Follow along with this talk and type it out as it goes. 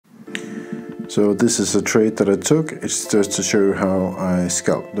So this is a trade that I took. It's just to show you how I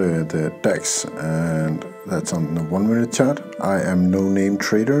scalp the DAX, and that's on the 1 minute chart. I am no name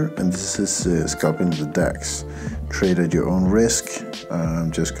trader, and this is scalping the DAX. Trade at your own risk.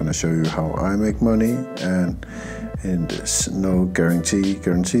 I'm just gonna show you how I make money, and there's no guarantee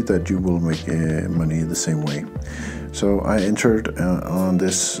that you will make money the same way. So I entered on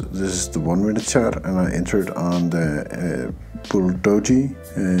this is the 1 minute chart, and I entered on the bull doji,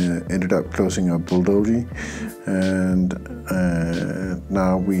 ended up closing a bull doji, and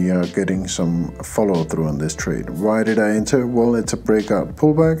now we are getting some follow through on this trade. Why did I enter? Well, it's a breakout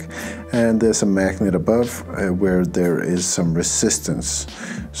pullback, and there's a magnet above where there is some resistance.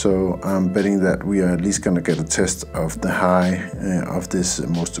 So I'm betting that we are at least going to get a test of the high of this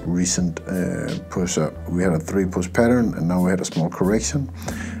most recent push up. We had a 3 push pattern, and now we had a small correction,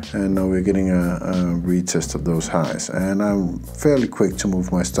 and now we're getting a retest of those highs. And I'm fairly quick to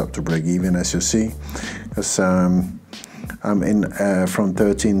move my stop to break even, as you see, because I'm in from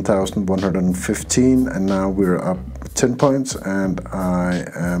 13,115, and now we're up 10 points, and I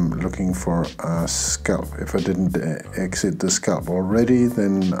am looking for a scalp. If I didn't exit the scalp already,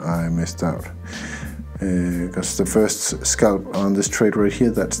 then I missed out, because the first scalp on this trade right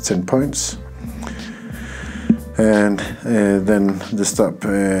here, that's 10 points, and then the stop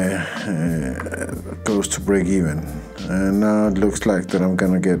goes to break even. And now it looks like that I'm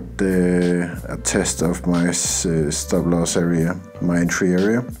gonna get a test of my stop loss area, my entry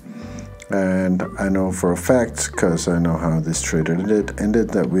area. And I know for a fact, because I know how this trade ended,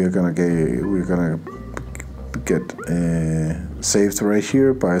 that we're gonna get saved right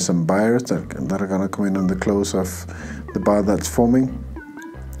here by some buyers that are gonna come in on the close of the bar that's forming.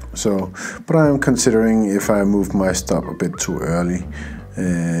 So, but I am considering if I move my stop a bit too early.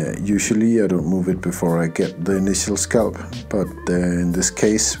 Usually I don't move it before I get the initial scalp, but in this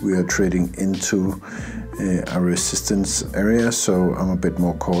case we are trading into a resistance area, so I'm a bit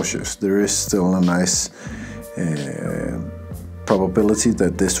more cautious. There is still a nice probability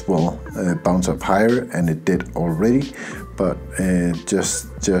that this will bounce up higher, and it did already, but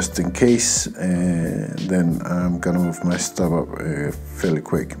just in case, then I'm gonna move my stop up fairly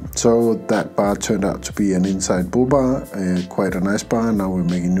quick. So that bar turned out to be an inside bull bar, quite a nice bar. Now we're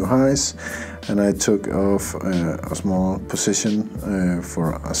making new highs, and I took off a small position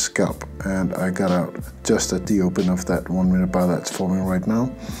for a scalp, and I got out just at the open of that 1 minute bar that's forming right now.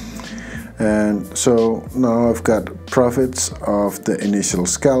 And so now I've got profits of the initial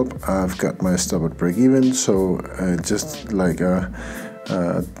scalp. I've got my stop at break even. So just like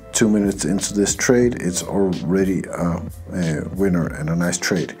 2 minutes into this trade, it's already a winner and a nice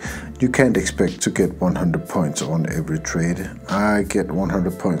trade. You can't expect to get 100 points on every trade. I get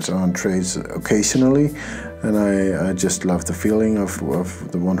 100 points on trades occasionally, and I just love the feeling of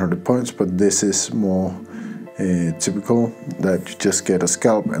the 100 points, but this is more typical, that you just get a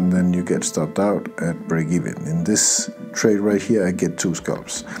scalp and then you get stopped out at break even. In this trade right here, I get 2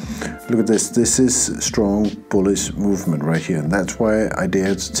 scalps. Look at this. This is strong bullish movement right here, and that's why I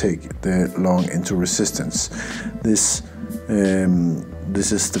dared to take the long into resistance. This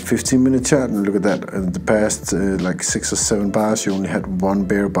is the 15-minute chart, and look at that. In the past like 6 or 7 bars, you only had 1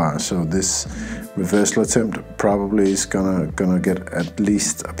 bear bar. So this reversal attempt probably is gonna get at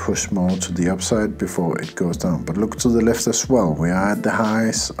least a push more to the upside before it goes down. But look to the left as well. We are at the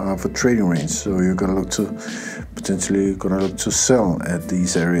highs of a trading range, so you're gonna look to potentially sell at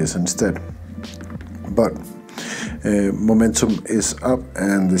these areas instead. But momentum is up,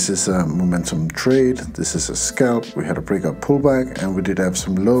 and this is a momentum trade. This is a scalp. We had a breakout pullback, and we did have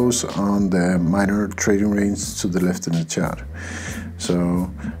some lows on the minor trading range to the left in the chart. So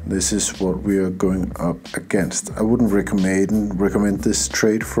this is what we are going up against. I wouldn't recommend this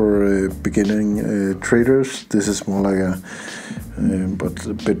trade for beginning traders. This is more like but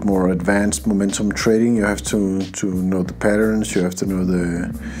a bit more advanced momentum trading. You have to know the patterns. You have to know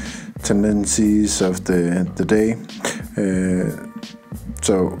the tendencies of the day.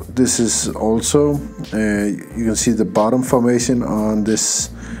 So this is also you can see the bottom formation on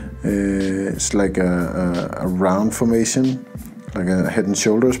this. It's like a round formation, like a head and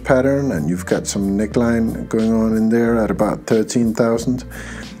shoulders pattern, and you've got some neckline going on in there at about 13,000,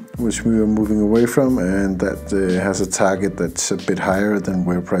 which we are moving away from, and that has a target that's a bit higher than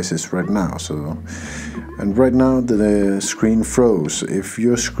where price is right now. So, and right now the screen froze. If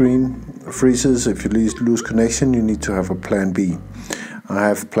your screen freezes, if you lose connection, you need to have a plan B. I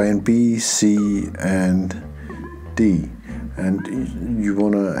have plan B, C, and D. And you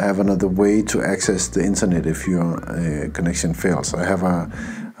want to have another way to access the internet if your connection fails. I have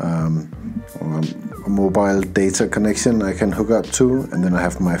a mobile data connection I can hook up to, and then I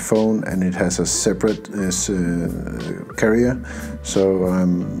have my phone, and it has a separate carrier. So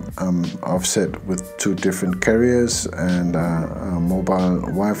I'm offset with 2 different carriers and a mobile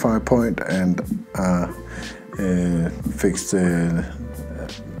Wi-Fi point and fixed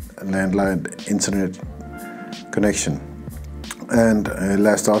landline internet connection. And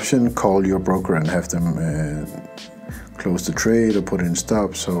last option, call your broker and have them close the trade or put in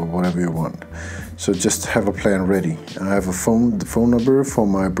stops or whatever you want. So just have a plan ready. I have the phone number for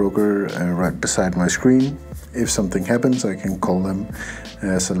my broker right beside my screen. If something happens, I can call them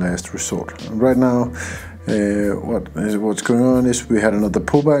as a last resort. Right now, what's going on is we had another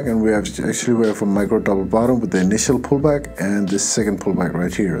pullback, and we were from micro double bottom with the initial pullback and the second pullback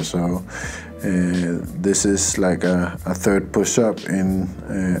right here. So this is like a third push up in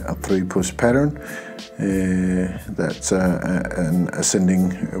a 3 push pattern. That's an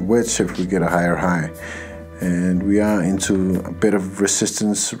ascending wedge if we get a higher high, and we are into a bit of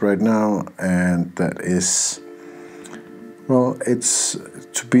resistance right now, and that is, well, it's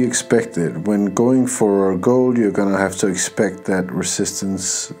to be expected. When going for gold, you're gonna have to expect that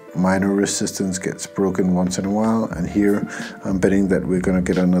resistance, minor resistance, gets broken once in a while, and here I'm betting that we're gonna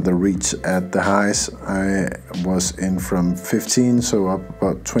get another reach at the highs. I was in from 15, so up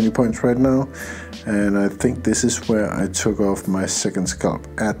about 20 points right now, and I think this is where I took off my second scalp,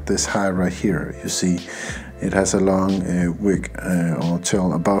 at this high right here. You see it has a long wick or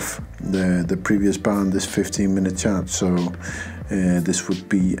tail above the previous bar on this 15-minute chart, so this would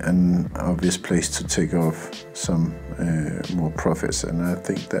be an obvious place to take off some more profits, and I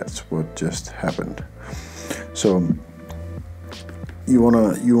think that's what just happened. So you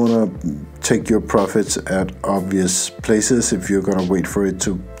wanna take your profits at obvious places. If you're gonna wait for it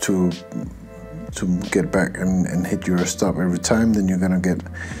to get back and hit your stop every time, then you're gonna get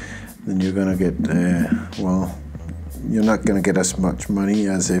well, you're not going to get as much money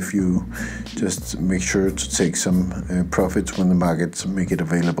as if you just make sure to take some profits when the markets make it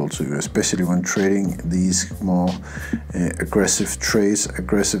available to you, especially when trading these more aggressive trades,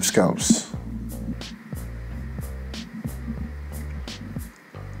 aggressive scalps.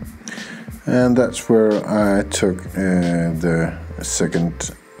 And that's where I took the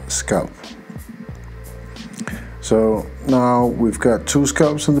second scalp. So now we've got 2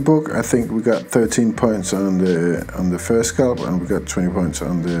 scalps in the book. I think we got 13 points on the first scalp, and we got 20 points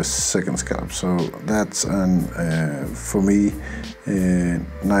on the second scalp. So that's an for me a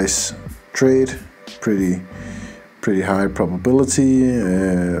nice trade, pretty high probability.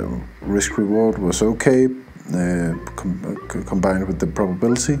 Risk reward was okay. Combined with the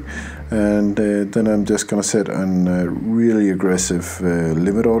probability, and then I'm just gonna set a really aggressive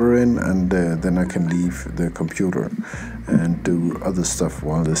limit order in, and then I can leave the computer and do other stuff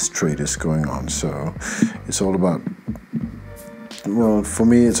while this trade is going on. So it's all about, well, for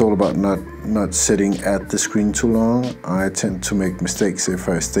me it's all about not sitting at the screen too long. I tend to make mistakes if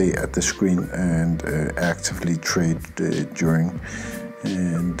I stay at the screen and actively trade during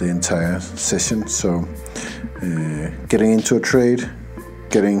the entire session. So getting into a trade,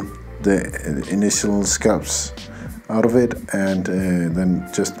 getting the initial scalps out of it, and then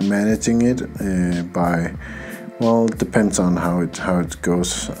just managing it by, well, it depends on how it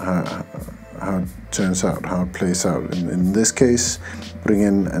goes, how it turns out, how it plays out. In this case, putting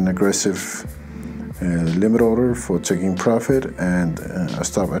in an aggressive limit order for taking profit and a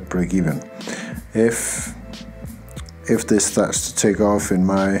stop at break even. If this starts to take off in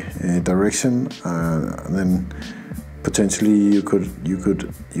my direction, then potentially you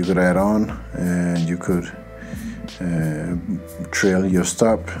could add on, and you could trail your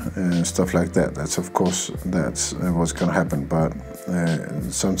stop and stuff like that. That's what's gonna happen. But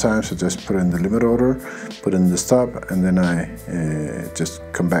sometimes I just put in the limit order, put in the stop, and then I just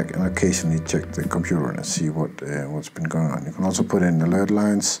come back and occasionally check the computer and see what's been going on. You can also put in alert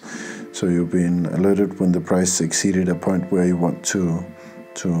lines, so you've been alerted when the price exceeded a point where you want to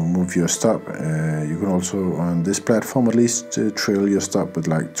move your stop. You can also, on this platform at least, trail your stop with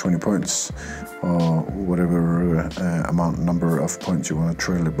like 20 points or whatever number of points you want to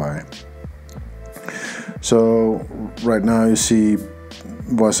trail it by. So right now you see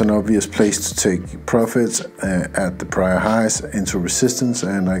was an obvious place to take profits at the prior highs into resistance,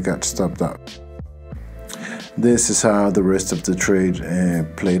 and I got stopped out. This is how the rest of the trade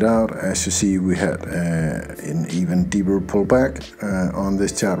played out. As you see, we had an even deeper pullback on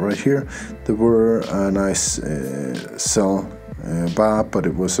this chart right here. There were a nice sell bar, but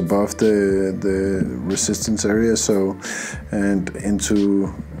it was above the resistance area. So, and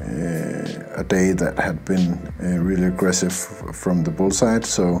into a day that had been really aggressive from the bull side,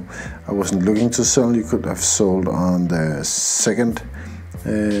 so I wasn't looking to sell. You could have sold on the second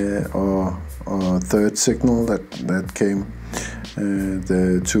or third signal that came,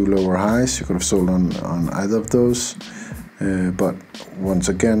 the two lower highs. You could have sold on either of those, but once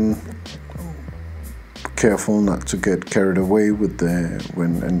again, careful not to get carried away with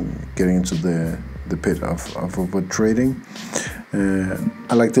when getting into the pit of over trading.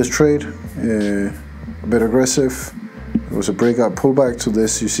 I like this trade, a bit aggressive. It was a breakout pullback to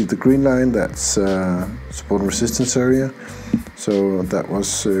this. You see the green line, that's support and resistance area. So that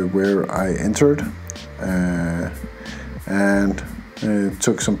was where I entered and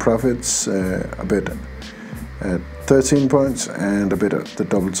took some profits, a bit at 13 points and a bit at the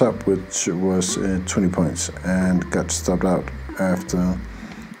double top, which was 20 points, and got stopped out after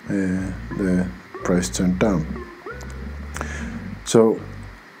the price turned down. So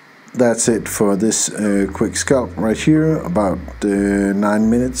that's it for this quick scalp right here, about 9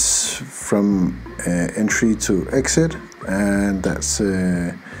 minutes from entry to exit, and that's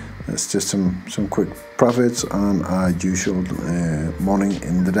just some quick profits on our usual morning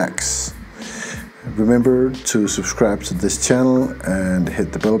in the DAX. Remember to subscribe to this channel and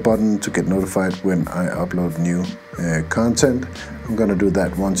hit the bell button to get notified when I upload new content. I'm gonna do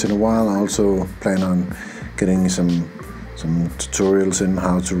that once in a while. I also plan on getting some tutorials in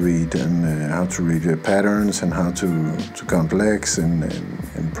how to read and how to read patterns and how to count legs and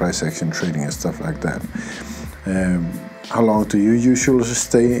price action trading and stuff like that. How long do you usually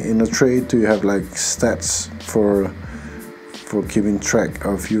stay in a trade? Do you have like stats for keeping track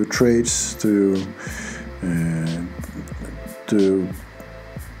of your trades, to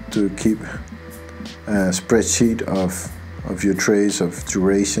keep a spreadsheet of your trades, of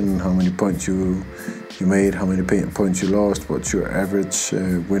duration, how many points you made, how many points you lost, what's your average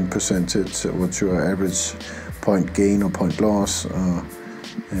win percentage, what's your average point gain or point loss?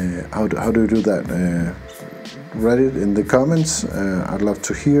 How do you do that? Write it in the comments. I'd love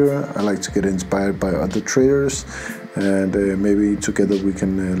to hear. I like to get inspired by other traders, and maybe together we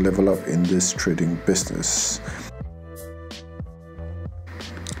can level up in this trading business.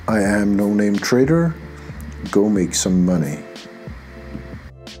 I am No Name Trader. Go make some money.